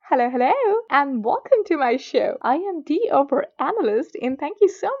hello, and welcome to my show. I am the Overanalyst, and thank you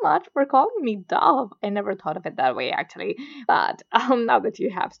so much for calling me Dove. I never thought of it that way, actually, but now that you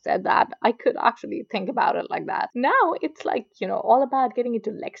have said that, I could actually think about it like that. Now it's like, all about getting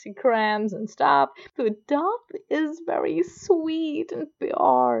into lexigrams and stuff. So Dove is very sweet and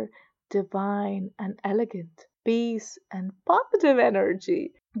pure, divine and elegant, peace and positive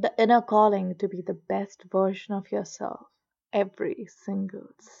energy, the inner calling to be the best version of yourself every single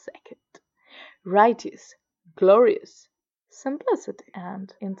second. Righteous, glorious, simplicity,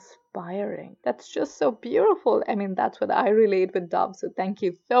 and inspiring. That's just so beautiful. I mean, that's what I relate with Dove, so thank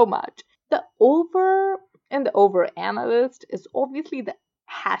you so much. The over in the over analyst is obviously the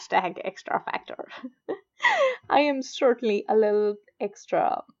hashtag extra factor. I am certainly a little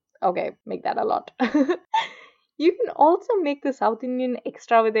extra. Okay, make that a lot. You can also make the South Indian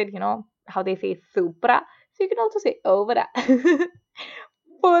extra with it, how they say Supra. So you can also say Overa.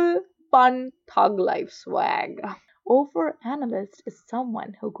 Full fun thug life swag. Overanalyst is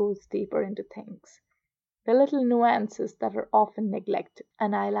someone who goes deeper into things. The little nuances that are often neglected.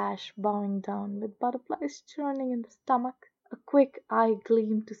 An eyelash bowing down with butterflies churning in the stomach. A quick eye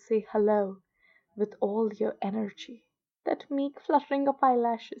gleam to say hello with all your energy. That meek fluttering of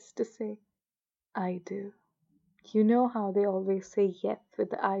eyelashes to say, I do. You know how they always say yes with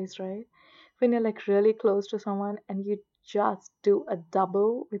the eyes, right? When you're like really close to someone and you just do a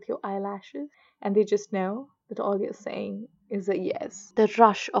double with your eyelashes and they just know that all you're saying is a yes. The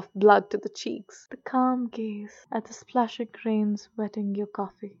rush of blood to the cheeks, the calm gaze at the splashing rains wetting your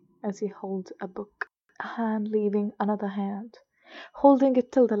coffee as you hold a book, a hand leaving another hand, holding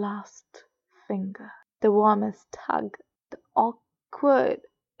it till the last finger, the warmest hug, the awkward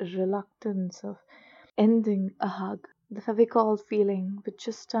reluctance of ending a hug, the fevicol feeling with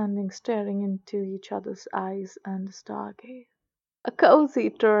just standing staring into each other's eyes and stargaze. A cozy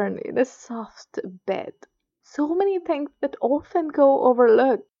turn in a soft bed. So many things that often go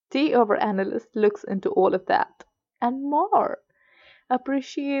overlooked. The overanalyst looks into all of that and more.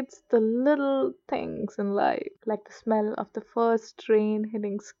 Appreciates the little things in life, like the smell of the first rain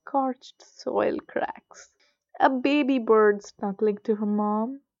hitting scorched soil cracks, a baby bird snuggling to her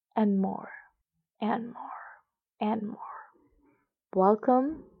mom, and more, and more and more.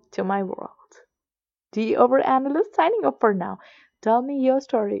 Welcome to my world. The Overanalyst signing off for now. Tell me your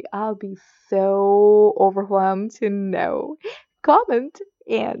story. I'll be so overwhelmed to know. Comment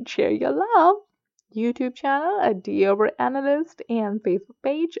and share your love. YouTube channel at The Overanalyst and Facebook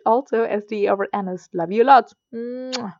page also as The Overanalyst. Love you lots. Mwah.